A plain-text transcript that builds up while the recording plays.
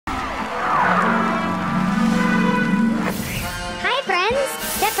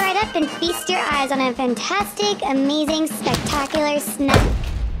your eyes on a fantastic, amazing, spectacular snack.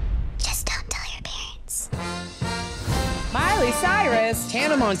 Just don't tell your parents. Miley Cyrus.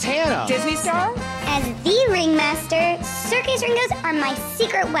 Hannah Montana. Disney star. As the Ringmaster, circus ringos are my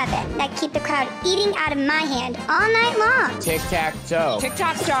secret weapon that keep the crowd eating out of my hand all night long. Tic-tac-toe.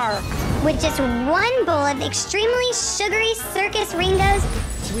 TikTok star. With just one bowl of extremely sugary circus ringos,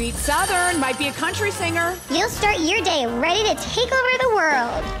 Sweet Southern. Might be a country singer. you'll start your day ready to take over the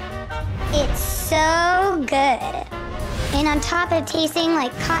world. It's so good. And on top of tasting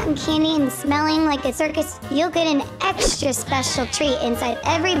like cotton candy and smelling like a circus, you'll get an extra special treat inside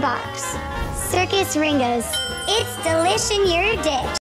every box. Circus Ringos. It's delish in your dish.